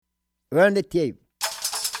Run the tape.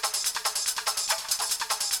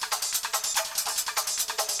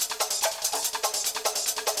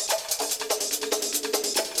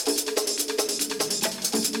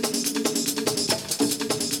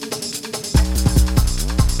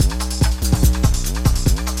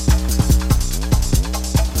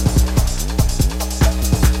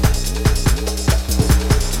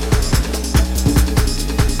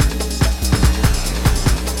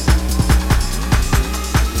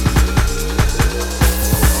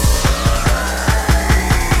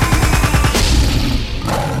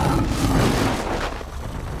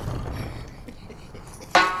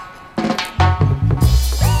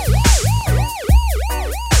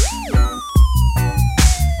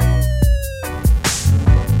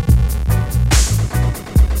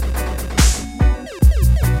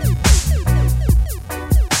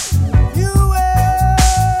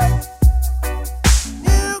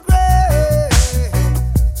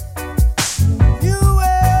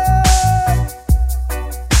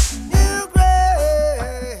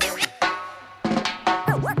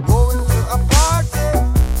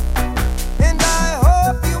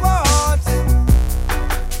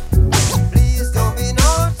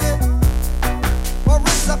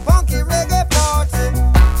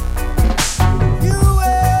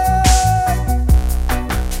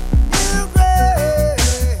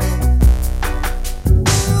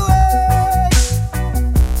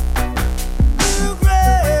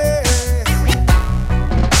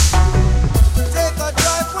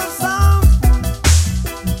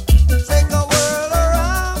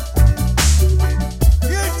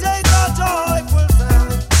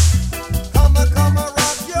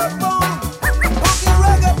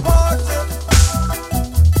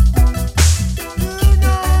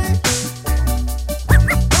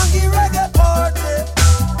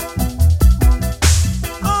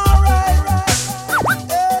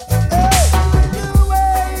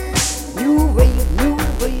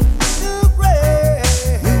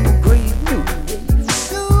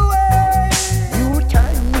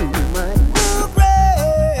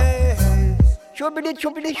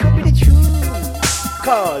 Chubbity choo.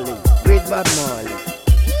 Calling with Bob Marley.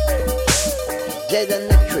 Dead on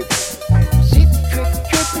the trip. Zip trip.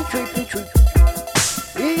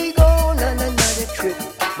 He go on another trip.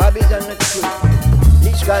 Bobby's on the trip.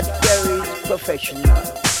 Lee Scott Perry is professional.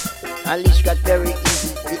 And Lee Scott Perry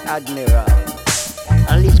is the admiral.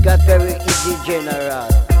 And Lee Scott Perry is the general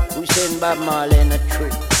who send Bob Marley on a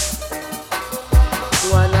trip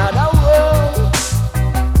to another world.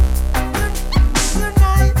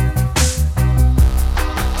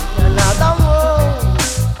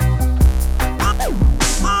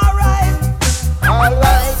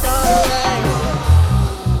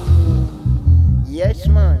 Yes,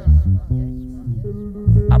 man.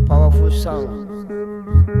 A powerful song.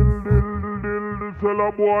 Tell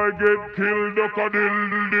a boy get killed, duck a dill.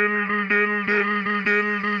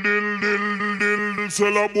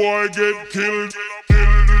 Tell a boy get killed.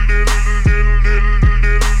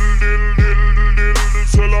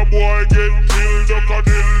 Tell a boy get killed, duck a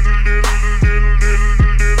dill.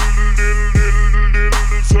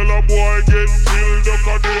 Tell a boy get killed, duck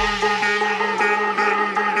a dill.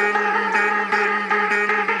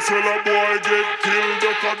 Tell a boy get killed,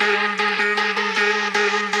 duck a dill.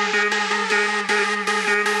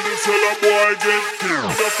 Tell a boy get killed,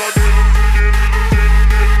 duck a dill.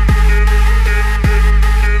 Tell a boy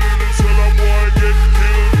get killed. Tell a boy get killed.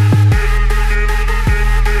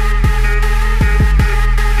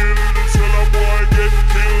 Tell a boy get killed. Tell a boy get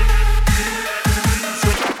killed.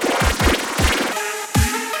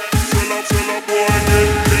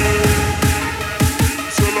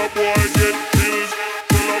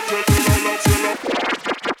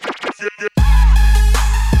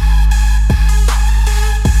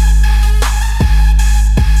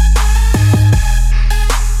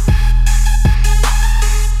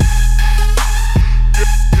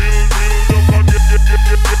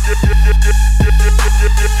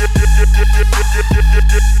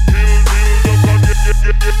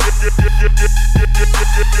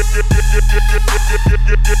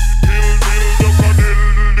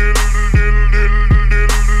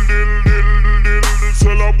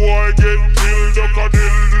 Tell a boy get killed, duck a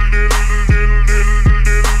dill.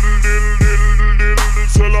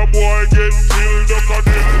 Tell a boy get killed, duck a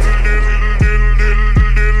dill.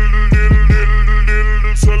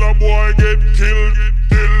 Tell a boy get killed.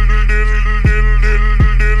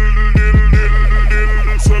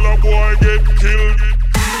 Tell a boy get killed.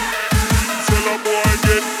 Tell a boy get killed. Tell a boy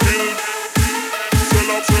get killed.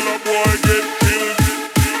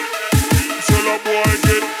 Tell a boy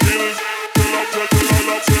get killed.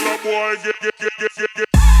 Tell a boy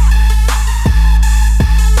get.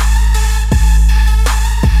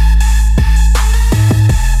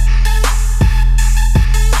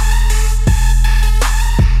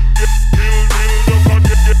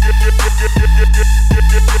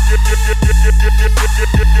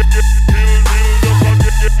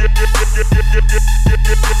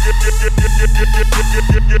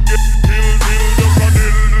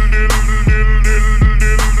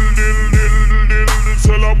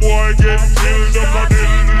 Tell a boy get killed up a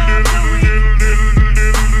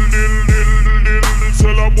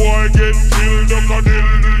tell a boy get killed up a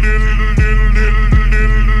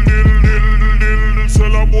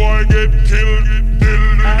tell a boy get killed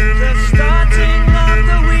At the starting of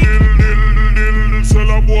the week, tell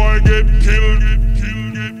a boy get killed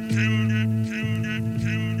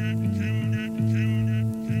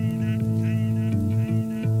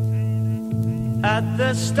at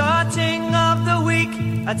the starting of the week,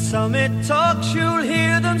 at Summit Talks you'll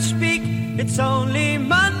hear them speak. It's only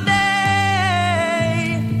Monday.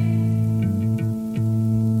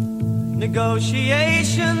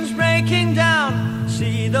 Negotiations breaking down.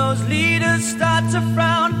 See those leaders start to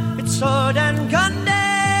frown. It's sword and gun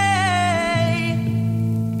day.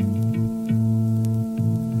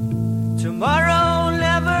 Tomorrow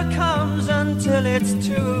never comes until it's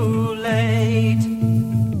too late.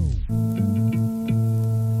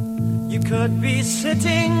 You could be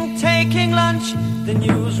sitting, taking lunch. The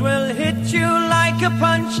news will hit you like a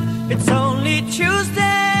punch. It's only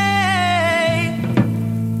Tuesday.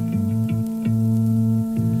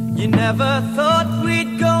 You never thought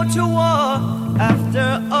we'd go to war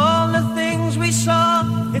after all the things we saw.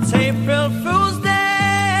 It's April Fool's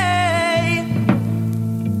Day.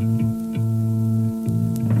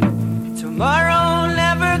 Tomorrow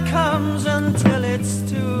never comes until it's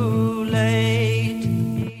too late.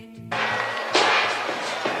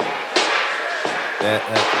 You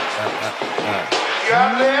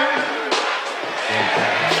out there?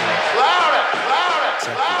 Louder, louder,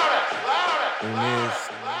 louder, louder.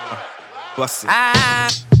 Bust it.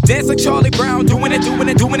 Dance like Charlie Brown, doing it,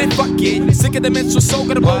 fuck it. Sick of the menstrual soak,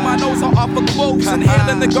 gonna blow my nose all off of clothes.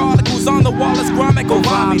 Inhaling the garlic, who's on the wall, it's grommet, go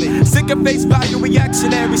vomit. Sick of face value,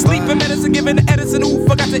 reactionary. Sleeping medicine, giving the Edison, who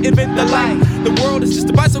forgot to invent the light. The world is just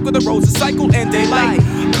a bicycle, the roads, a cycle, and daylight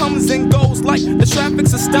comes and goes like the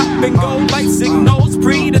traffic's a stop and go. Light signals,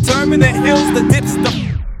 predetermined, the hills, the dips, the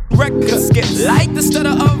record skips. Like the stutter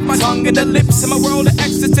of my tongue and the lips. In my world of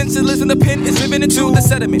existentialism, the pen is driven into the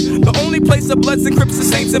sediment. The only place of bloods and crips, the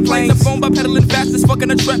saints and planes. The phone by pedaling fast as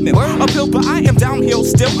fucking a treadmill. Uphill, but I am downhill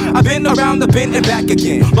still. I've been around the bend and back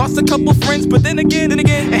again. Lost a couple friends, but then again,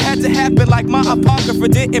 it had to happen like my apocrypha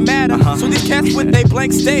didn't matter. So these cats with they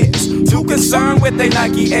blank stares, too concerned with they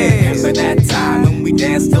Nike airs. Remember that time when we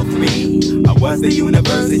danced till 3? I was the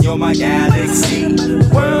universe and you're my galaxy. The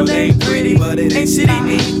world ain't pretty, but it ain't shitty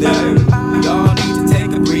neither. We all need to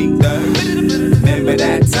take a breather. Remember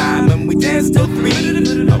that time when we danced till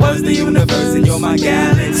 3? I was the universe and you're my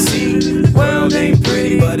galaxy. The world ain't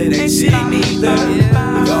pretty, but it ain't shitty neither. We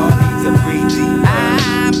all need to breathe deep.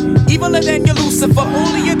 I'm eviler than your Lucifer,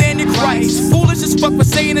 holier than your Christ. Foolish as fuck for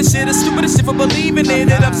saying this shit, as stupid as shit for believing in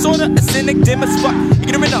it. I'm sorta a cynic, dim as fuck.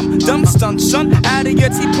 Ignorant, dumb stunt, shun out of your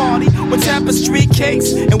tea party with tapestry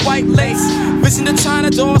cakes and white lace. Vision the China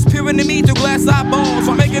doors peering at me through glass eyeballs,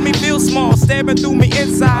 while making me feel small, staring through me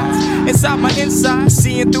inside my inside,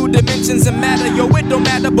 seeing through dimensions and matter. Yo, it don't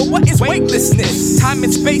matter, but what is weightlessness? Time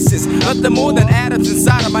and space is nothing more than atoms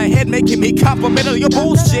inside of my head, making me compliment your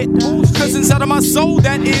bullshit. Cause inside of my soul,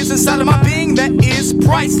 that is inside of my being, that is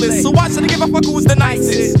priceless. So why should I give a fuck who's the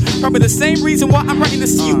nicest? Probably the same reason why I'm writing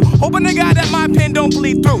this to you, hoping to God that my pen don't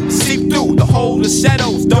bleed through, seep through the hole. The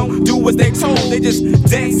shadows don't do as they told, they just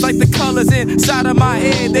dance like the colors inside of my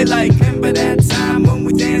head. They like, remember that time when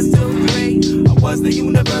we danced till 3? I was the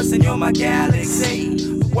universe and you're my galaxy.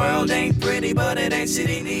 The world ain't pretty, but it ain't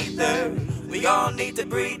shitty neither. We all need to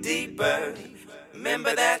breathe deeper.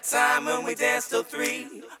 Remember that time when we danced till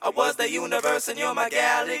 3? I was the universe and you're my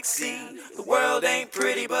galaxy. The world ain't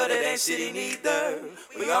pretty, but it ain't shitty neither.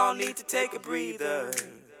 We all need to take a breather.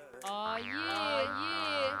 Oh yeah,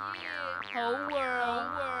 whole world,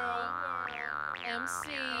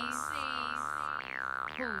 MCs,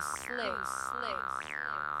 who's slick.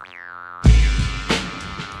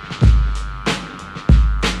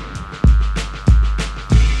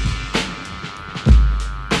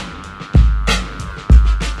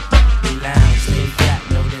 Lounge, lay flat,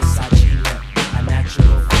 notice I G-lip. A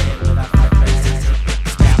natural fit with a preference.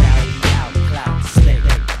 Spout out, clout, slick,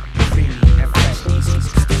 creamy and fresh, easy to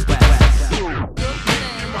sweat.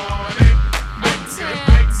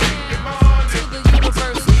 To the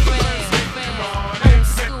universal fam, old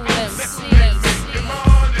school MCs.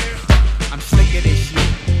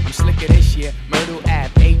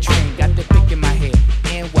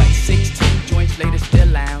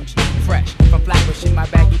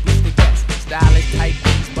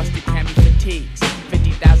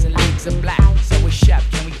 shades of black. So it's sharp,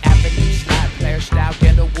 can we avenue slide? Player style,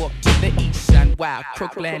 get a walk to the east side. Wow,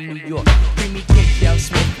 Crooklyn, New York. Creamy Kid, Joe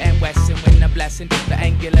Smith and Wesson win a blessing. The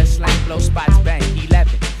angular slang blow spots bang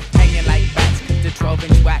 11. Hanging like bats, the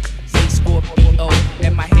 12-inch wax. Say Scorpio,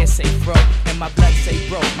 and my hair say fro, and my blood say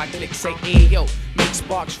bro. My click say ayo. Make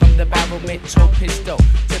sparks from the barrel, mid-toe pistol.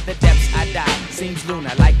 To the depths I dive, seems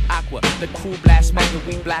lunar like aqua. The cool blast smoker,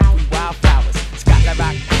 we black, we wildflowers. Scotland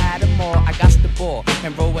Rock, had them all, I got the ball.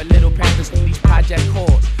 And roll a little Panthers through these project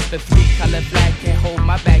halls. The 3-color flag can't hold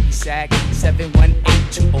my baggy sag.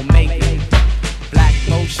 7182 Omega. Black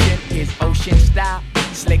motion is ocean style.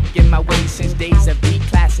 Slick in my way since days of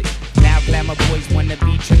B-classic. Now glamour boys wanna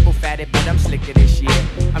be triple fatted, but I'm slicker this year.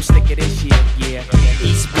 I'm slicker this year, yeah.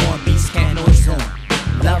 Eastbourne beats can't noise on.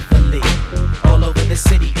 Lovely. All over the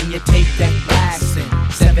city in your tape deck blasting.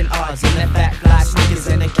 7 R's in the fat fly sneakers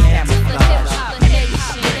and a camouflage.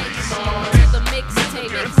 To the mixtape,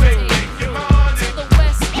 to the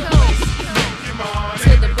West Coast,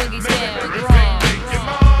 to the boogie down.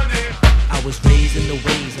 I was raised in the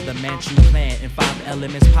ways of the Manchu clan. In 5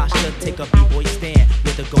 elements posture, take a b-boy stand.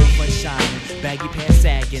 With the gold front shining, baggy pants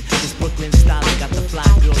sagging. This Brooklyn styling got the fly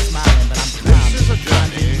girl smiling. But I'm climbing,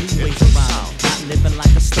 finding new ways around. Not living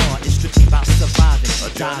like a star, it's strictly about surviving. A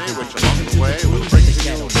journey Diving, which along the way to will the bring the to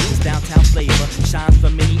ghetto. you This downtown flavor shines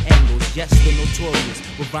from many angles. Yes, the notorious,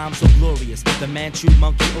 with rhymes so glorious. The Manchu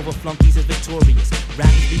monkey over flunkies is victorious.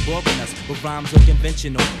 Rappers be boring us with rhymes so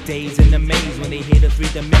conventional. Days in the maze when they hear the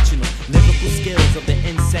 3-dimensional lyrical skills of the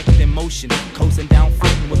insect in motion. Coasting down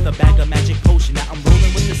footing with a bag of magic potion. Now I'm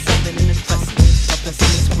rolling with the 7 in this pressing. Up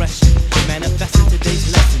some expression, manifesting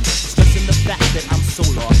today's lessons. Stressing the fact that I'm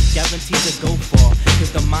solar, guaranteed to go far.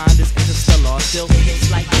 Cause the mind is interstellar, still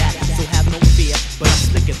hits like that. So have no fear, but I'm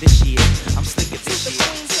slicker this year. I'm slicker this year.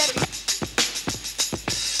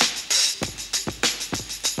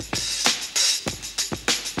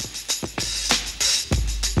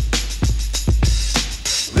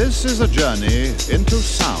 This is a journey into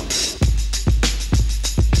sound.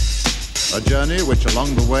 A journey which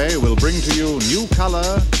along the way will bring to you new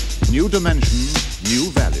color, new dimension, new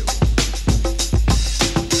value.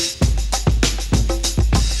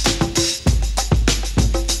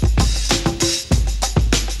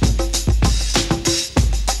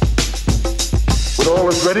 When all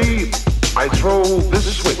is ready, I throw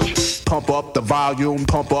this switch. Pump up the volume,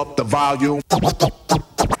 pump up the volume. Pump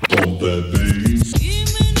that bass.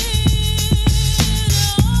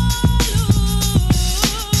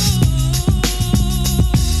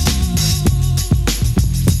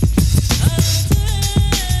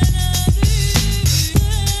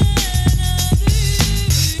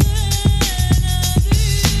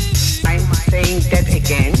 I'm saying that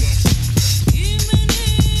again.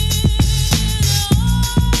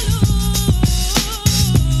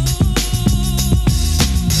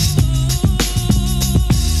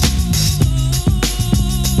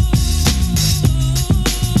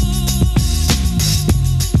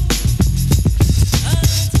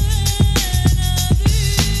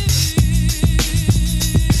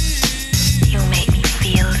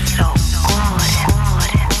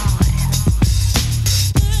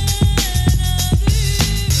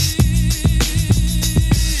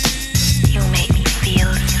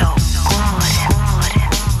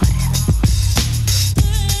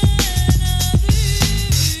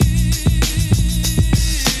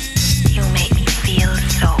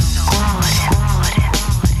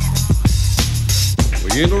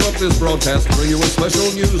 We interrupt this broadcast to bring you a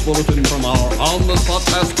special news bulletin from our on-the-spot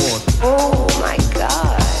passport. Oh my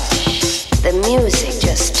gosh. The music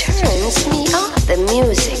just turns me on. The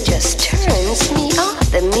music just turns me on.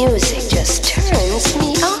 The music just turns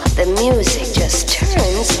me on. The music just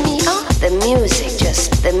turns me on. The music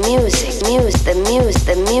just, the music, the music, the music,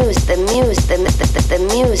 the music, the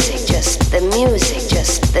music just, the music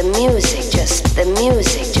just, the music just, the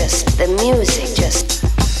music just, the music just.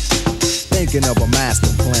 Thinking of a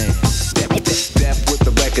master plan. Deaf with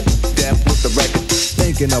the record, deaf with the record.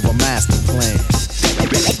 Thinking of a master plan.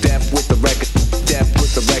 Deaf with the record, deaf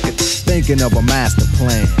with the record. Thinking of a master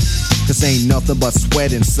plan. Cause ain't nothing but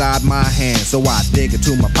sweat inside my hands. So I dig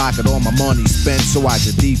into my pocket, all my money spent. So I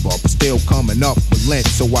get deeper, but still coming up with lint.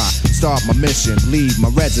 So I start my mission, leave my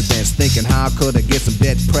residence. Thinking how could I get some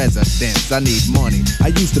dead presidents? I need money. I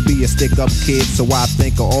used to be a stick-up kid, so I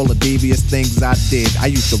think of all the devious things I did. I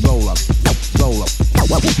used to roll up, roll up,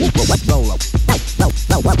 roll up, roll up.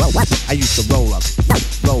 I used to roll up,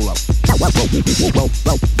 roll up,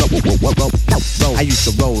 roll. I used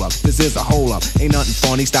to roll up. This is a hole up. Ain't nothing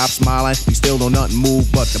funny. Stop smiling. We still don't nothing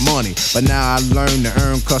move but the money. But now I learn to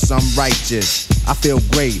earn 'cause I'm righteous. I feel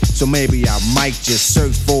great, so maybe I might just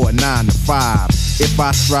search for a 9 to 5. If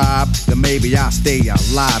I strive, then maybe I'll stay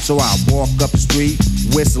alive. So I walk up the street,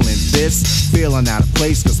 whistling this, feeling out of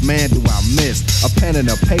place, cause man do I miss a pen and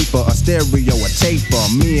a paper, a stereo, a taper.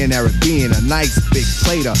 Me and Eric being a nice big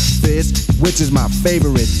plate of fish, which is my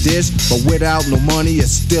favorite dish. But without no money,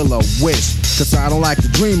 it's still a wish. Cause I don't like to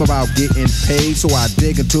dream about getting paid, so I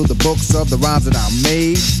dig into the books of the rhymes that I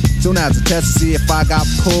made. Soon as a test to see if I got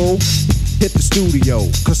pulled, hit the studio,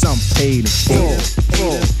 cause I'm paid in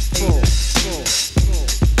full.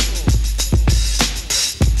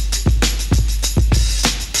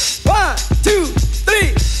 One, two,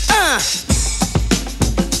 three,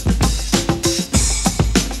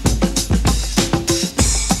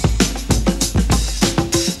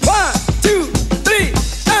 One, two, three,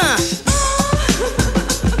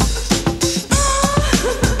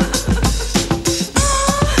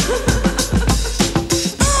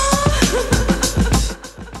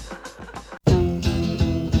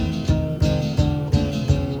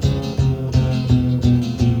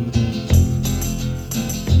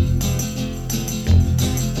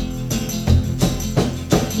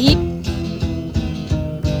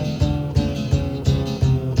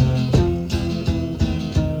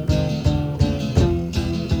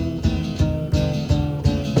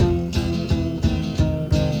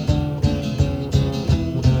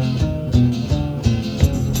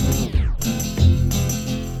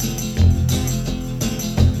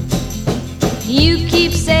 You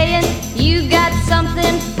keep saying you got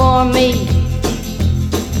something for me,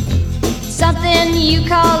 something you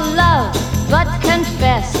call love, but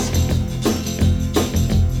confess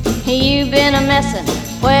you've been a messin'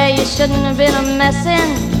 where you shouldn't have been a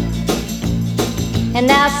messin', and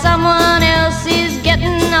now someone else is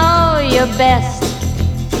getting all your best.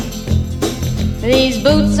 These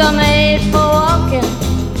boots are made for walking,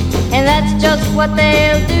 and that's just what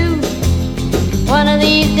they'll do. One of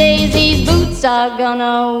these days these boots are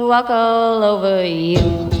gonna walk all over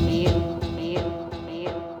you.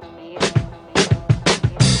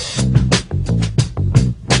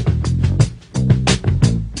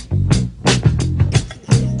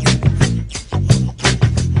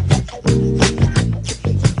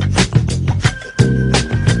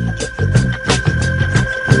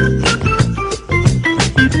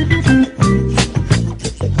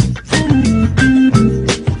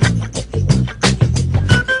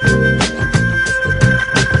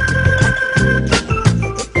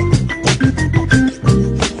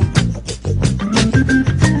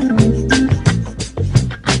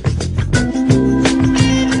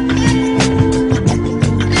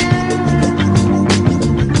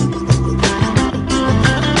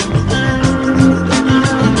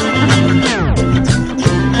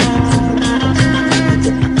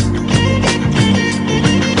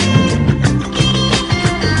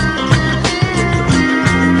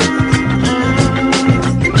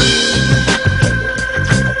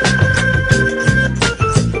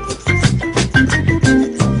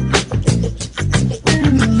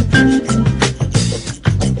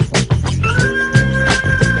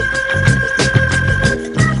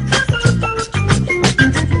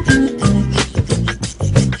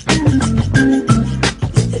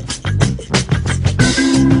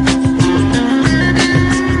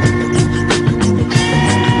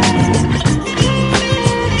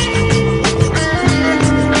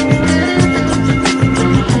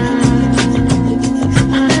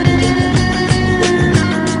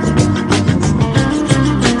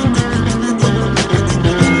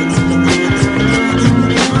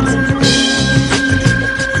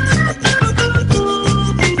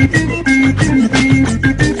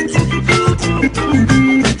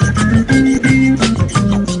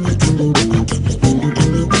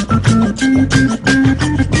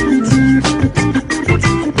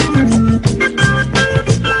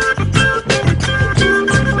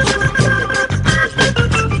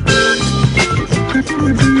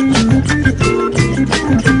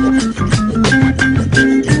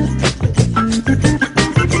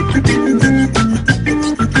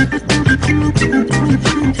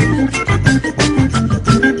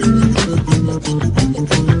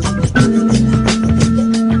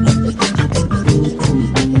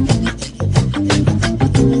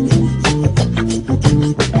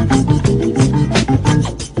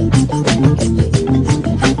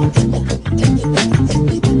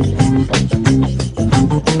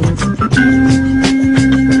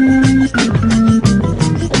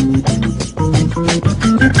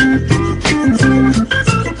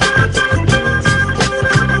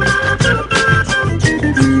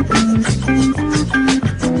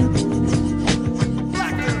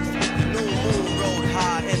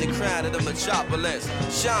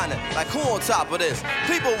 Like who on top of this?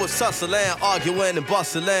 People was tussling, arguing and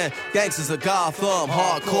bustling. Gangsters of Gotham,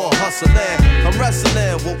 hardcore hustling. I'm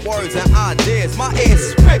wrestling with words and ideas. My ears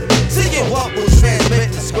is pricked. Seeing what will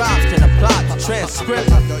transmit. The scribes can apply the transcript.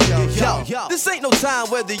 Yo, this ain't no time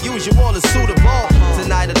where the usual is suitable.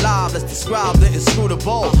 Tonight alive, let's describe the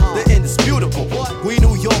inscrutable, the indisputable. We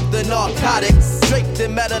New York, the narcotics, draped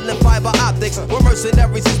in metal and fiber optics. Where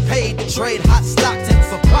mercenaries is paid to trade hot Stockton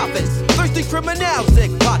for profits. Thirsty criminals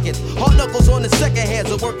dig pockets. Hard knuckles on the second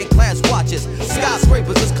hands of working class watches.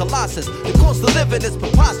 Skyscrapers is colossus. The cost of living is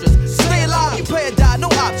preposterous. Stay alive, you pay or die, no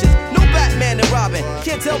options. No Batman and Robin.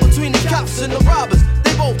 Can't tell between the cops and the robbers.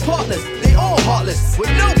 They both partners, they all heartless, with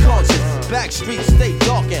no conscience. Back streets stay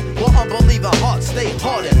darkened, while unbelieving hearts stay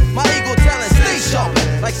hardened. My ego talent stay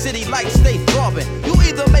sharpened, like city lights stay throbbing. You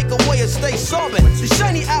either make a way or stay sobbing. The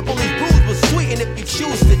shiny apple is bruised but sweet, and if you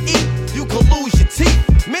choose to eat, you can lose your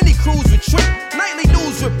teeth. Many crews retreat, nightly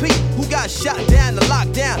news repeat. Who got shot down to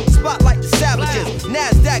lockdown? Spotlight the savages,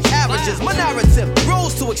 NASDAQ averages. My narrative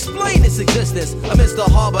grows to explain its existence amidst the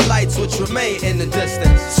harbor lights which remain in the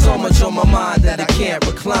distance. So much on my mind that I can't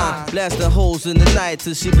recline. Blasting holes in the night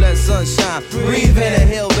till she bless sunshine. Breathe in,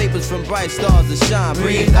 inhale vapors from bright stars that shine.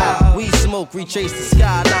 Breathe out, we smoke, retrace the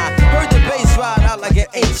skyline. Heard the bass ride out like an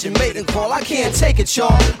ancient mating call. I can't take it,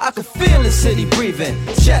 y'all. I can feel the city breathing,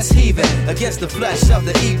 chest heaving against the flesh of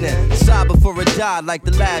the evening. Sigh before it died like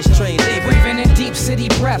the last train leaving. Breathing in deep city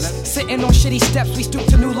breaths, sitting on shitty steps, we stoop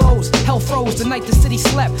to new lows. Hell froze the night the city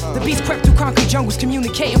slept. The beast crept through concrete jungles,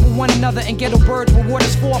 communicating with one another. And ghetto birds where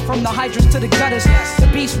waters fall from the hydrants to the gutters. The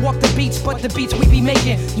beast walk the beats, but the beats we be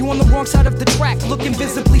making. You on the wrong side of the track, looking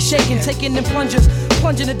visibly shaken, taking in plungers.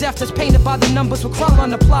 Plunging to death that's painted by the numbers with crawl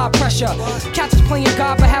on applied pressure. Cats is playing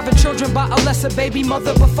God for having children by a lesser baby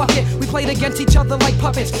mother, but fuck it, we played against each other like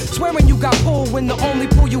puppets. Swearing you got pulled when the only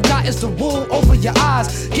pull you got is the wool over your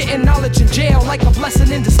eyes. Getting knowledge in jail like a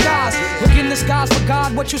blessing in disguise. Look in the skies for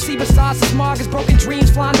God, what you see besides the smog is broken dreams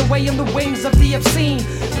flying away in the wings of the obscene.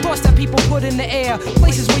 Thoughts that people put in the air,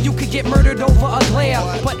 places where you could get murdered over a glare.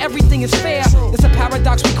 But everything is fair, it's a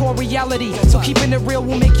paradox we call reality. So keeping it real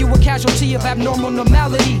will make you a casualty of abnormal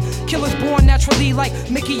normality. Killers born naturally like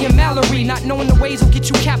Mickey and Mallory. Not knowing the ways will get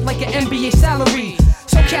you capped like an NBA salary.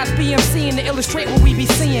 So cats BMCing to illustrate what we be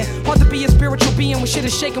seeing. Hard to be a spiritual being when shit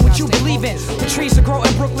is shaking what you believe in. The trees to grow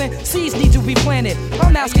in Brooklyn, seeds need to be planted.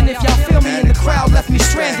 I'm asking if y'all feel me and the crowd left me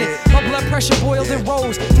stranded. My blood pressure boiled and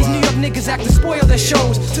rose. These New York niggas act to spoil their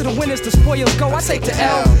shows. To the winners the spoils go, I take the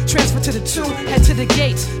L. Transfer to the 2, head to the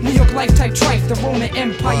gates. New York life type trife, the Roman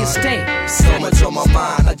Empire state. So much on my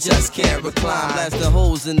mind, I just can't recline. Blasting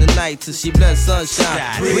holes in the night till she bless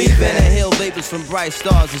sunshine. Breathe in, inhale vapors from bright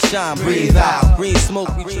stars that shine. Breathe out, green smoke,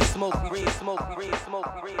 green smoke, green smoke, green smoke,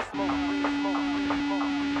 green smoke.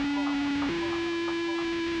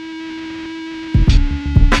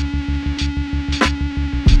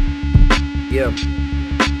 Yeah.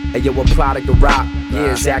 Hey yo, a product of rock,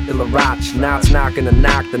 yeah, Zach de la Roche. Now it's knocking a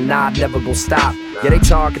knock, the knot never gon' stop. Yeah, they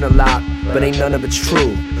talking a lot, but ain't none of it's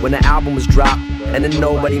true. When the album was dropped, and then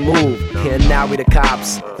nobody moved. And now we the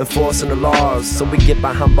cops, enforcing the laws. So we get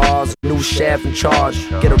behind bars, new sheriff in charge.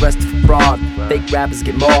 Get arrested for fraud, fake rappers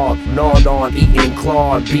get mauled. Gnawed on, eaten and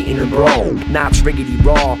clawed, beaten and brawled. Knots riggedy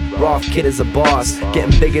raw, Roth Kid is a boss.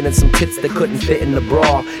 Getting bigger than some tits that couldn't fit in the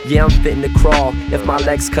bra. Yeah, I'm fitting to crawl, if my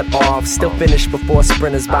legs cut off. Still finish before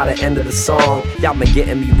sprinters by the end of the song. Y'all been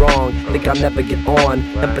getting me wrong, think I'll never get on.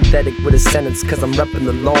 Empathetic with a sentence, cause I'm repping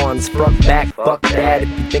the lawns. Front back, fuck that, if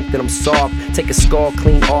you think that I'm soft. Take a skull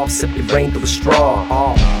clean off, sip your brain through a straw.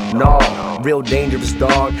 Oh, no, real dangerous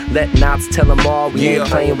dog. Let knots tell them all, we ain't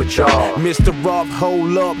playing with y'all. Mr. Rock,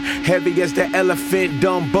 hold up, heavy as the elephant.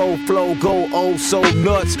 Dumbo flow, go oh so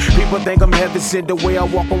nuts. People think I'm heaven sent the way I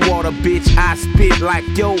walk on water, bitch. I spit like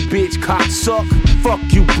yo, bitch, cocksuck. Fuck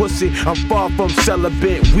you, pussy, I'm far from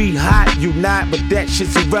celibate. We hot, you not, but that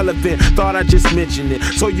shit's irrelevant. Thought I just mentioned it,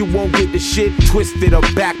 so you won't get the shit twisted or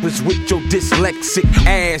backwards with your dyslexic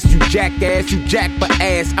ass. You jackass, you jack for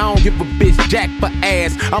ass. I don't give a bitch jack for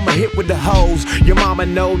ass. I'ma hit with the hoes. Your mama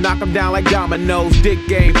know, knock them down like dominoes. Dick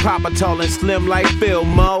game, proper, tall and slim like Phil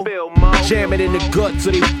Mo. Jam it in the gut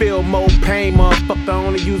so they feel more pain. Motherfucker, I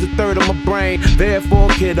only use a third of my brain. Therefore,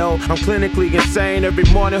 kiddo, I'm clinically insane. Every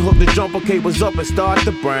morning, hook the jumper cables up and start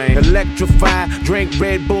the brain. Electrify, drink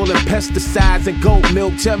Red Bull and pesticides and goat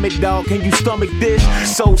milk. Tell me, dog, can you stomach this?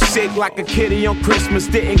 So sick like a kitty on Christmas.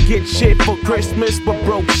 Didn't get shit for Christmas, but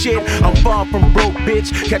broke shit. I'm far from broke,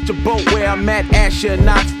 bitch. Catch a boat where I'm at. Asher,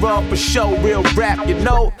 Knots raw for show. Real rap, you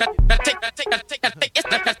know.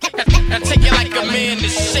 Take it like a man to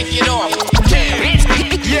shake it off.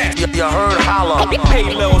 Yeah, you heard holla. Hey,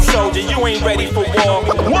 little soldier, you ain't ready for war.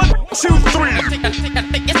 1, 2, 3.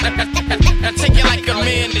 I take it like a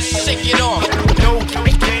man to shake it off. No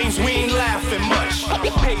games, we ain't laughing much.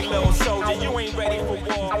 Hey, little soldier, you ain't ready for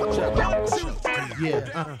war. 1, 2, 3.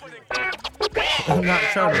 Yeah. Not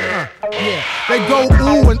Turner. Yeah. They go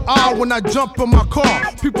ooh and ah when I jump in my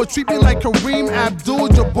car. People treat me like Kareem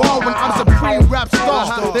Abdul-Jabbar when I'm supreme rap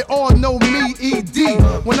star. They all know me, E.D.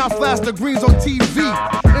 When I flash the greens on TV.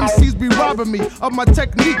 MCs be robbing me of my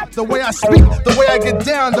technique, the way I speak, the way I get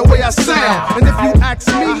down, the way I sound. And if you ask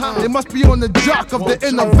me, it must be on the jock of the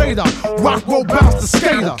innovator. Rock, roll, bounce, the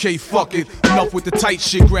skater. Okay, fuck it. Enough with the tight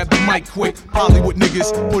shit. Grab the mic quick. Hollywood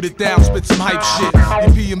niggas, put it down, spit some hype shit.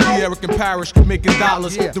 EPMD, Eric and Parrish, making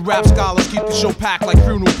dollars. The rap scholars keep the show packed like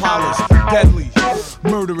funeral parlors. Deadly,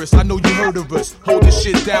 murderous, I know you heard of us. Hold this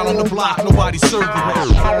shit down on the block, nobody serving us.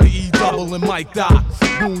 The E-double and Mike Doc.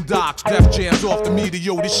 Boondocks, Def Jams off the meter,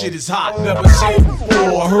 yo, this shit is hot. Never seen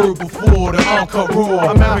before, heard before, the Uncut Raw.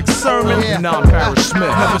 I'm Eric Sermon. Nah, I'm Parrish Smith.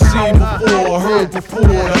 Never seen before, heard before,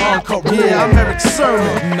 the Uncut Raw. Yeah, I'm Eric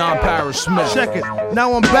Sermon. Nah, I'm Parrish Smith. Check it.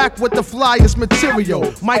 Now I'm back with the flyest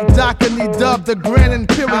material. Mike Doc and E-Dub, the Grand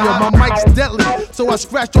Imperial. My mic's deadly, so I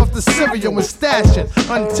scratch off the cereal and stash it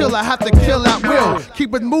until I have to kill at will.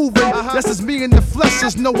 Keep it moving, this is me in the flesh,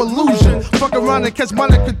 there's no illusion. Fuck around and catch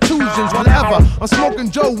minor contusions, whatever. I'm smoking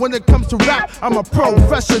Joe when it comes to rap, I'm a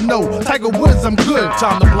professional. Tiger Woods, I'm good.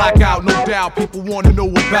 Time to black out, no doubt, people wanna know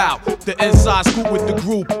about the inside scoop with the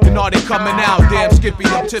group, and are they coming out? Damn Skippy,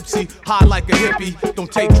 I'm tipsy, high like a hippie.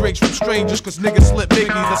 Don't take drinks from strangers, cause niggas slip Mickey.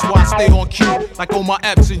 That's why I stay on cue, like on my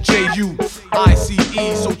Epps and JU.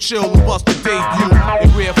 ICE, so chill and bust the debut.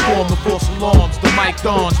 In rare form, the false alarms, the mic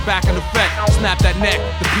dawns, back in effect. Snap that neck,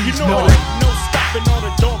 the beats know. No stopping all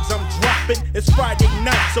the dogs I'm dropping. It's Friday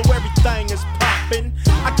night, so everything is popping.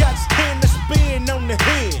 I got stand to spin on the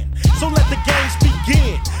hand, so let the games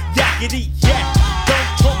begin. Yakety yak,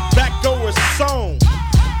 don't talk back or a song.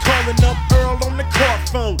 Calling up Earl on the car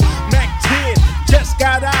phone. Mac 10 just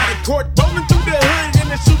got out of court, rolling through the hood in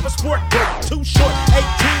the super sport boat. Too short,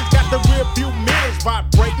 18's got the rear view mirrors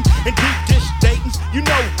vibrating and deep dish datings. You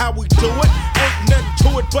know how we do it, ain't nothing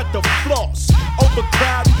to it but the floss.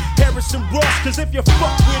 Overcrowded, Harrison Ross, cause if you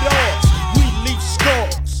fuck with ours, we leave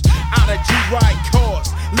scars. Out of G-Ride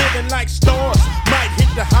cars, living like stars. Might hit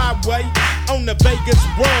the highway on the Vegas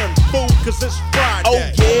run, fool, cause it's Friday. Oh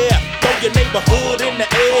yeah, throw your neighborhood in the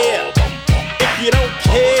air if you don't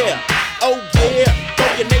care. Oh yeah,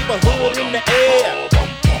 throw your neighborhood in the air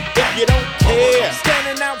if you don't care.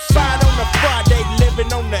 Standing outside on a Friday, living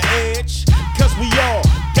on the edge, cause we all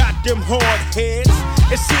got them hard heads.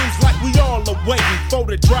 It seems like we all are waiting for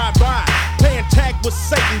the drive-by, playing tag with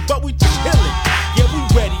Satan, but we chillin'. Yeah, we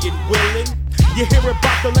ready and willing. You hear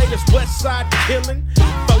about the latest West Side killing?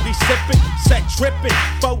 40 sippin', set trippin',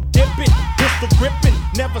 4 dippin', pistol grippin',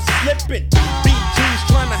 never slippin'. BG's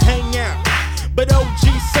tryna hang out, but OG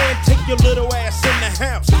saying take your little ass in the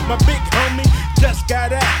house. My big homie just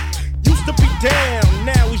got out. Used to be down,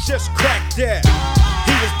 now he's just cracked out.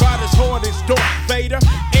 He was about as hard as Darth Vader,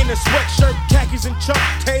 in a sweatshirt, khakis, and Chuck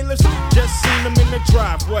Taylors. Just seen him in the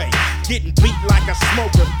driveway, getting beat like a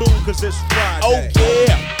smoker, fool, cause it's Friday. Oh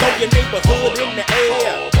yeah, throw your neighborhood in the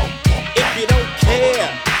air if you don't care.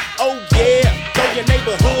 Oh yeah, throw your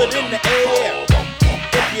neighborhood in the air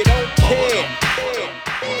if you don't care.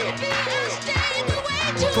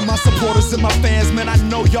 For my supporters and my fans, man, I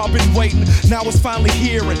know y'all been waiting. Now it's finally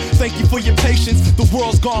here, and thank you for your patience. The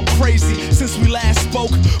world's gone crazy since we last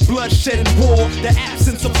spoke. Bloodshed and war, the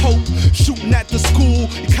absence of hope. Shooting at the school,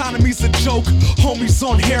 economy's a joke. Homies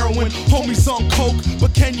on heroin, homies on coke.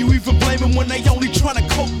 But can you even blame them when they only tryna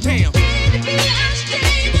coke? Damn.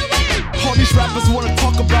 All these rappers wanna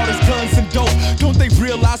talk about is guns and dope. Don't they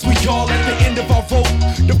realize we all at the end of our rope?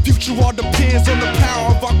 The future all depends on the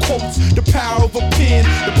power of our quotes, the power of a pen,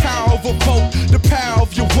 the power of a vote, the power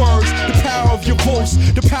of your words, the power of your voice,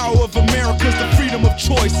 the power of America's the freedom of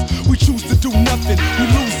choice. We choose to do nothing, we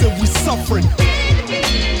lose and we suffering.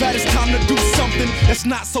 That it's time to do something that's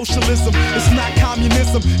not socialism, it's not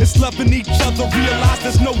communism, it's loving each other, realize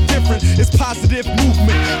there's no different. It's positive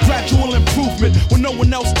movement, gradual improvement when no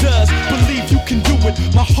one else does. Believe you can do it.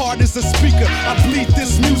 My heart is a speaker, I bleed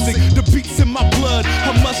this music. The beats in my blood,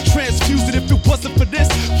 I must transfuse it. If it wasn't for this,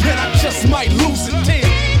 then I just might lose it. Damn.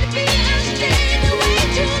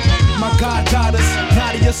 My goddaughters,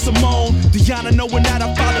 Nadia Simone, Deanna knowing that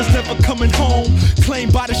our father's never coming home.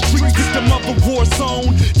 Claimed by the streets, it's the mother war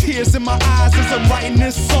zone. Tears in my eyes as I'm writing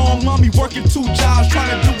this song. Mommy working 2 jobs, trying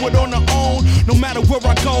to do it on her own. No matter where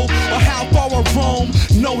I go or how far I roam,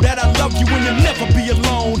 know that I love you and you'll never be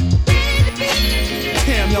alone.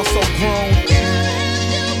 Damn, y'all so grown.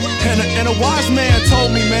 And a wise man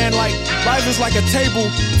told me, man, like, life is like a table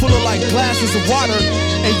full of like glasses of water,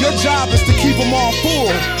 and your job is to keep them all full.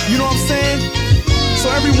 You know what I'm saying? So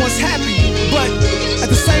everyone's happy, but at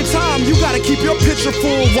the same time, you gotta keep your pitcher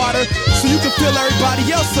full of water so you can fill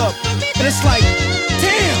everybody else up. And it's like,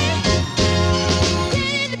 damn.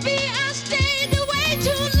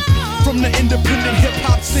 From the independent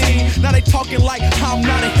hip-hop scene, now they talking like I'm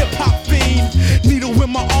not a hip-hop fiend. Needle in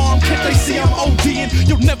my arm, can't they see I'm ODing?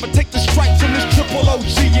 You'll never take the stripes from this triple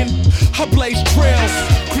OGing. I blaze trails,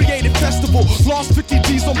 created festival, lost 50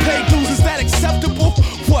 G's on paid dues, is that acceptable?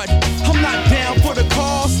 What, I'm not down for the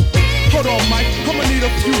cause? Hold on, Mike, I'ma need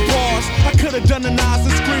a few bars. I could've done an eyes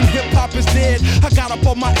and scream hip-hop is dead. I got up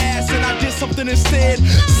on my ass and I did something instead.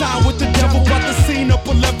 Signed with the devil, brought the scene up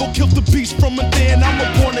a level, killed the beast from within. I'm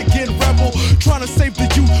a born-again rebel, trying to save the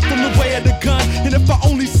youth from the way of the gun. And if I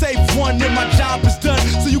only save one, then my job is done.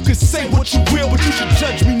 So you can say what you will, but you should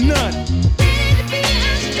judge me none.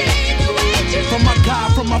 From my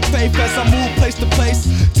God, from my faith as I move place to place.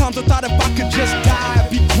 Times I thought if I could just die,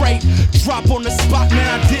 it'd be great. Drop on the spot,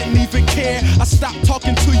 man, I didn't even care. I stopped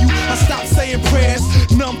talking to you, I stopped saying prayers.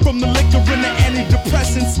 Numb from the liquor and the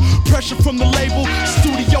antidepressants. Pressure from the label,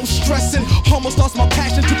 studio stressing. Almost lost my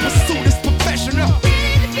passion to pursue this profession.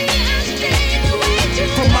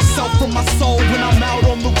 From myself, from my soul, when I'm out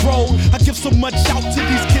on the road, I give so much out to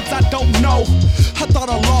these kids I don't know. I thought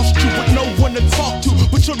I lost you with no one to talk to,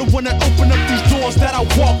 but you're the one that opened up these doors that I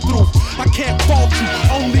walk through. I can't fault you,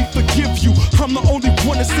 only forgive you. I'm the only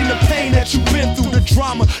one that's seen the pain that you've been through, the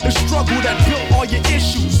drama, the struggle that built all your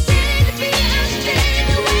issues.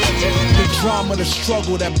 The drama, the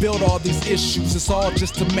struggle that built all these issues. It's all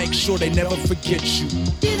just to make sure they never forget you.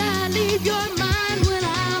 Did I leave your mind when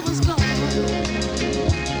I was gone?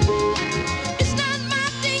 It's not my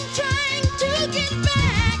thing trying to get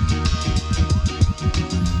back.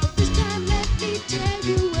 But this time let me tell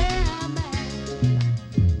you where I'm at.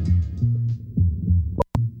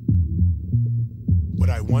 What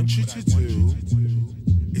I want you to do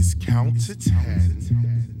is count to 10,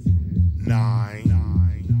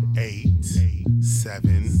 9, 8,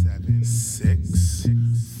 7, 6,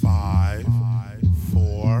 5,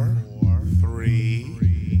 4,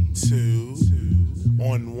 3, 2.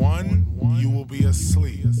 On 1, you will be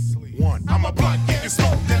asleep. 1. I'm a blunt getting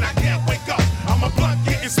smoked and I can't wake up. I'm a blunt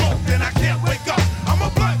getting smoked and I can't wake up. I'm a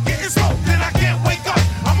blunt getting smoked and I can't wake up.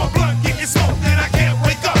 I'm a blunt getting smoked and I can't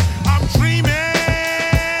wake up. I'm dreaming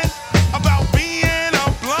about being a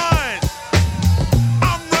blunt.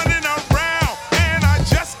 I'm running around and I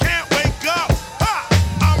just can't wake up.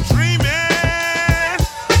 I'm dreaming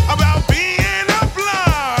about being a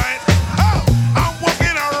blunt. I'm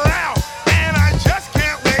walking around and I just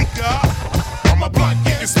can't wake up. I'm a blunt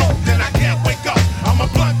getting smoked and I can't wake up. I'm a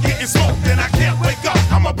blunt getting smoked and I can't wake up.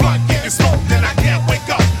 I'm a blunt getting smoked and I can't wake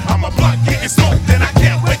up. I'm a blunt getting smoked and I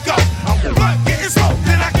can't wake up. I'm a blunt getting smoked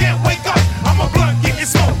and I can't wake up. I'm a blunt getting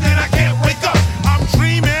smoked and I can't wake up. I'm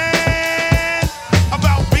dreaming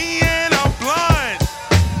about being a blunt.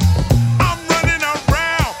 I'm running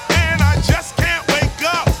around and I just can't wake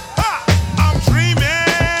up. I'm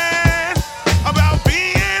dreaming about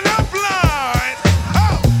being a blunt.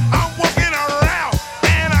 I'm walking around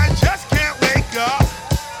and I just can't wake up.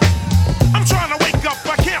 I'm trying to wake up,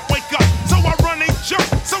 I can't wake up. So I run and jump.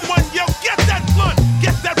 Someone yell, get that blunt,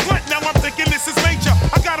 get that blunt. Now I'm thinking this is major.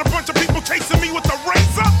 I got a bunch of people chasing me with a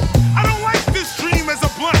razor. I don't like this dream as a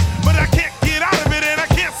blunt, but I can't get out of it and I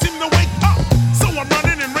can't seem to wake up. So I'm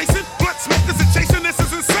running and racing, blunt smokers are chasing, this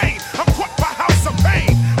is insane. I'm caught by house of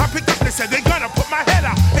pain. I picked up, they said they're gonna put my head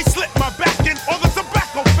out. They slit my back and all the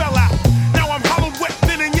tobacco fell out. Now I'm hollowed, wet,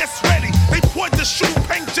 thin, and yes, ready. They poured the shoe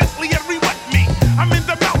paint gently and re-wet me. I'm in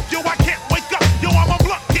the mouth, yo, I can't wake up. Yo, I'm a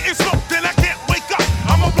blunt getting smoked and I can't wake up.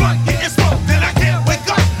 I'm a blunt getting smoked and I can't wake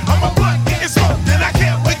up. I'm a blunt getting smoked and I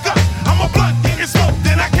can't wake up. I'm a blunt getting smoked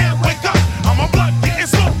and I can't wake up. I'm a blunt getting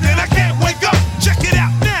smoked and I can't wake up. Check it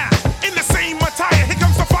out now. In the same attire, here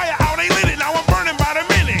comes the fire. How they lit it, now I'm burning by the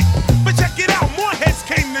minute. But check it out, more heads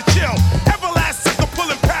came to chill. Everlast took a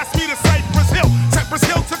pulling past me to Cypress Hill. Cypress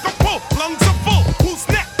Hill took a pull, lungs are full. Who's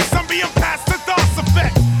next? I'm being passed the DOS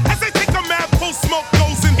effect. As they take a mad pull, smoke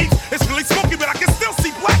goes in heat. It's really smoky, but I can still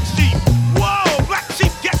see Black Sheep. Whoa, Black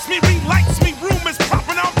Sheep gets me, relights me. Room is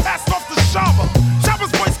popping, I'm passed off the Shabba.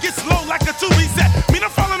 Shabba's voice gets low like a tube. He said, me to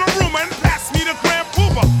fall in a room and pass me the Grand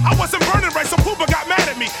Pooba. I wasn't burning right, so Pooba got mad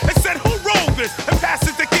at me and said, who rolled this? And passed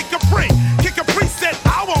it to Kid Capri. Kid Capri said,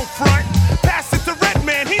 I won't front. Pass it to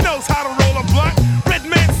Redman, he knows how to roll a blunt.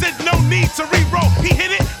 Redman said, no need to re-roll. He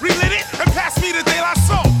hit it, relit it, and passed me to De La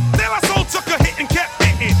Soul. De La Soul took a hit and kept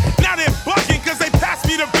hitting. Now they're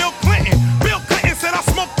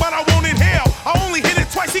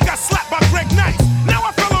nice. Now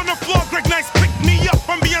I fell on the floor, Greg Nice picked me up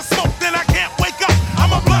from being smoked, and I can't wake up.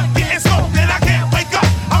 I'm a blunt getting smoked, and I can't wake up.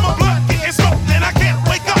 I'm a blunt getting smoked, and I can't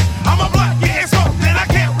wake up. I'm a blunt getting smoked, and I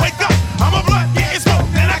can't wake up. I'm a blunt getting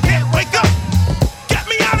smoked, and I can't wake up. Get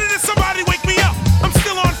me out of this, somebody wake me up. I'm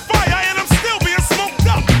still on fire, and I'm still being smoked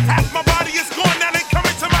up. Half my body is gone, now they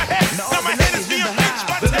coming to my head. Now my head is being pinched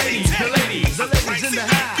by the ladies in the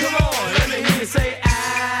house. Come on, let me hear you say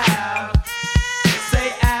ow. Say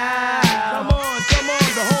ow. Come on,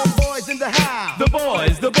 the homeboys in the house. The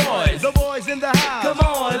boys in the house. Come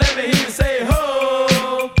on, let me hear you say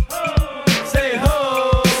ho. Say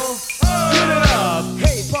ho. Get it up.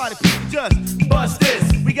 Hey, party people, just bust this.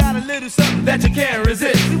 We got a little something that you can't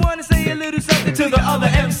resist. We wanna say a little something to the other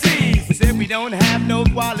MCs. We said we don't have no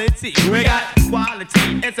quality. We got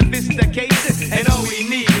quality and sophistication, and all we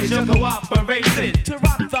need is your cooperation to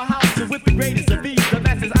rock the house with the greatest of these. The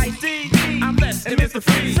best is I.C. I'm Les and Mr.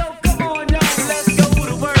 Freeze. So come on, y'all, let's go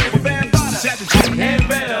to work with Bambaataa and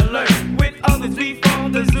Red Alert. With others, we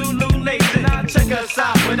form the Zulu Nation. Now check us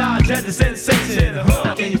out with our Jazzy Sensation.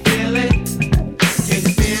 Can you feel it? Can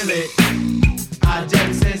you feel it? Our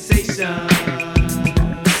Jazzy Sensation.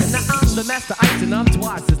 Now I'm the master ice and I'm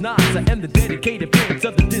twice as nice. I am the dedicated prince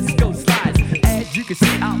of the disco slides. As you can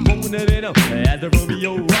see, I'm rolling it up as the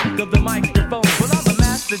Romeo rock of the microphone. Well, I'm the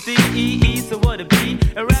master D.E.E., so what it be?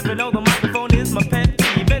 And rapping on the microphone is my pet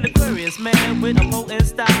peeve. An Aquarius man with a potent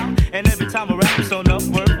style, and every time I rap, it's on up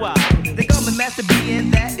worthwhile. They call me Master B,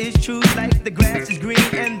 and that is true. Like the grass is green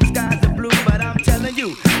and the skies are blue, but I'm telling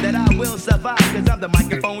you that I will survive, cause I'm the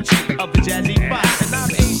microphone chief of the Jazzy Five. And I'm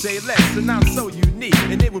AJ Les, and I'm so unique,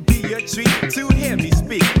 and it would be a treat to hear me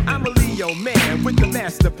speak. I'm a Leo man with the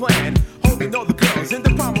master plan, holding all the girls in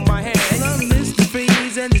the palm of my hand. And I'm Mr.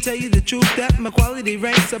 Freeze, and to tell you the truth, that my quality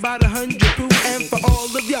ranks about 100 proof. And for all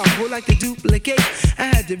of y'all who like to duplicate, I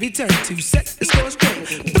had to return to set the score straight.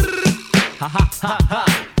 Ha ha ha ha.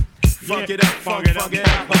 Funk it up, funk it up, funk it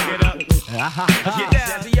up, funk it up. Ha ha ha. Get down,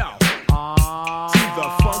 Jazzy, y'all. To the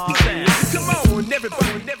funky sound. Come on,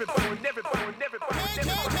 everybody, everybody, everybody, everybody,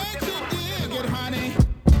 everybody. Get honey.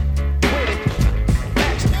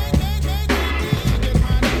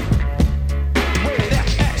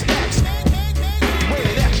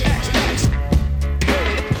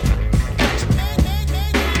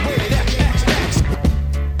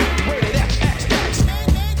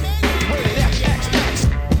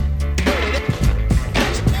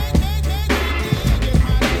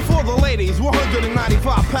 For the ladies,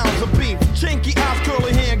 195 pounds of beef, chinky eyes,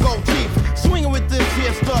 curly hair, and gold teeth. Swinging with this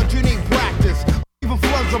here stud, you need practice. Even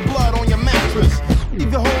floods of blood on your mattress.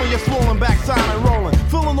 Leave your hole in your swollen backside and rolling,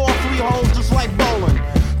 filling all 3 holes just like bowling.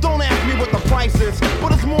 Don't ask me what the price is,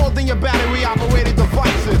 but it's more than your battery-operated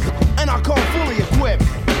devices. And I come fully equipped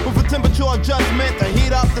with a temperature adjustment to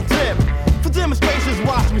heat up the tip. For demonstrations,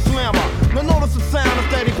 watch me slammer. Now notice the sound of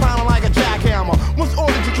steady pounding like a jackhammer. Once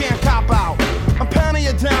ordered, you can't cop out. I'm pounding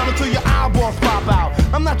you down until your eyeballs pop out.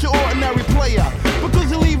 I'm not your ordinary player, because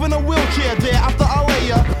you're leaving a wheelchair there after I lay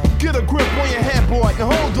ya. Get a grip on your headboard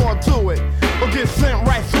and hold on to it, or get sent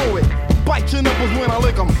right through it. Bite your nipples when I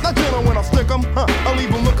lick them, not gentle when I stick them. I'll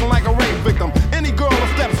leave them looking like a rape victim. Any girl that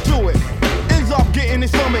steps to it ends up getting his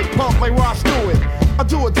stomach pumped like Ross Stewart. I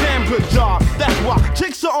do a damn good job, that's why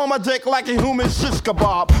chicks are on my dick like a human shish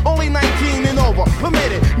kebab. Only 19 and over,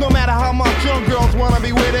 permitted. No matter how much young girls wanna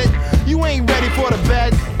be with it, you ain't ready for the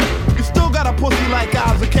bed. You still got a pussy like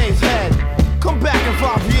Isaac K's head. Come back in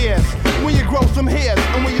 5 years, when you grow some hairs,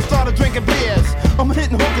 and when you started drinking beers. I'm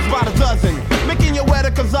hitting hookers by the dozen, making you wetter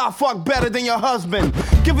cause I fuck better than your husband.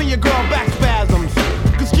 Giving your girl back spasms,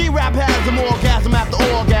 cause G-Rap has an orgasm after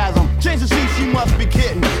orgasm. Change the sheets, you must be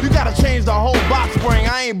kidding. You gotta change the whole box spring,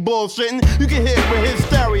 I ain't bullshitting. You get hit with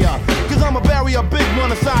hysteria, cause I'ma bury a big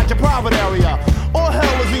one inside your private area. All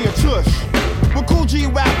hell is in your tush. With cool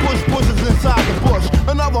G-Rap pushes inside the bush.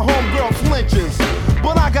 Another homegirl flinches,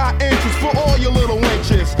 but I got inches for all your little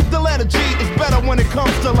winches. The letter G is better when it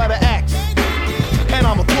comes to letter X, and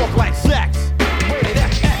I'ma talk like sex.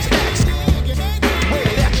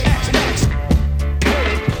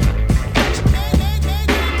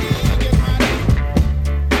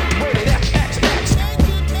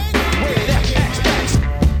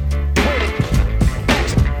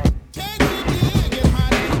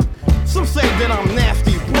 Some say that I'm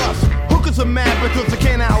nasty, plus hookers are mad because they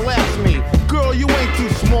can't outlast me. Girl, you ain't too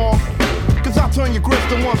small, cause I'll turn your grits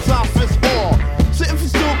to one size fits all. So if you're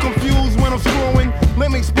still confused when I'm screwing,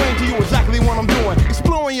 let me explain to you exactly what I'm doing.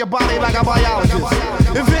 Exploring your body like a biologist,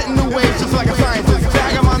 inventing new ways just like a scientist.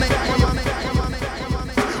 Tagging my name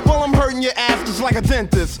while I'm hurting your ass just like a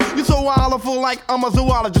dentist. You're so wildful like I'm a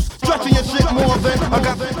zoologist, stretching your shit more than I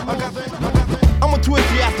got.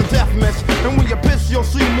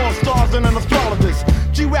 wasn't an astrologist.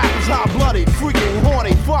 G-Rap is hot-blooded, freaking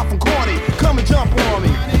horny, far from corny. Come and jump on me.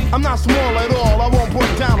 I'm not small at all, I won't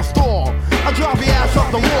break down a stall. I drive your ass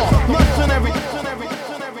up the wall, nuts and every.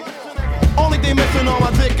 Only thing missing on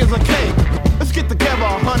my dick is a cake. Let's get together,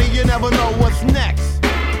 honey, you never know what's next.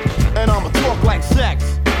 And I'ma talk like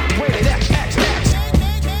sex. Wait it X, X, X.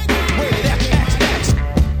 Wait it X, X, X.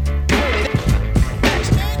 Wait it X,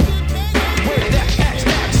 X. Wait it X, X,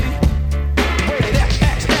 X. Wait it X,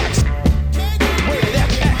 X, X. Wait it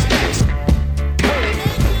X, X, X. Wait it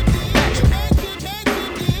X.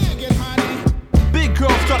 Big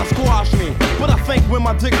girls try to squash me, but I think when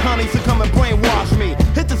my dick honeys to come and brainwash me.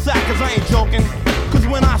 Hit the sack cause I ain't joking. Cause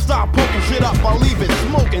when I start poking shit up, I'll leave it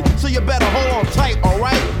smoking. So you better hold on tight,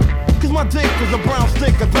 alright? Cause my dick is a brown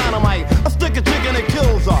stick of dynamite. A stick of chicken that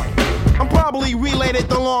kills her. I'm probably related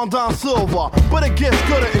to Long Don Silver, but it gets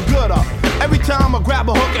gooder and gooder. Every time I grab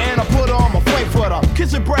a hook and I put her on my footer.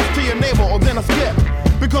 Kiss your breast to your neighbor or then I skip.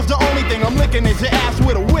 Because the only thing I'm licking is your ass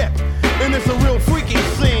with a whip. And it's a real freaky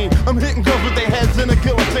scene. I'm hitting girls with their heads in a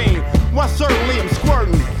guillotine. Why certainly I'm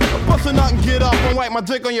squirting. I'm busting out and get up and wipe my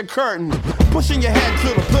dick on your curtain. Pushing your head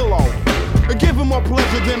to the pillow. And giving more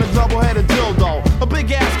pleasure than a double-headed dildo. A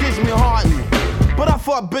big ass gives me heartin'. But I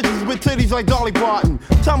fuck bitches with titties like Dolly Parton.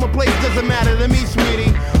 Time or place doesn't matter to me,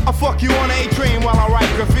 sweetie. I fuck you on the A-train while I write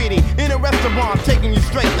graffiti. In a restaurant, taking you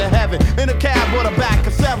straight to heaven. In a cab or the back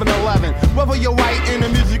of 7-Eleven. Whether you're right and the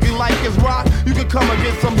music you like is rock, you can come and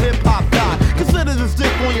get some hip-hop god. Consider this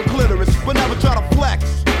dick on your clitoris, but never try to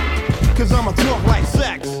flex. Cause I'ma talk like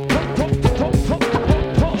sex.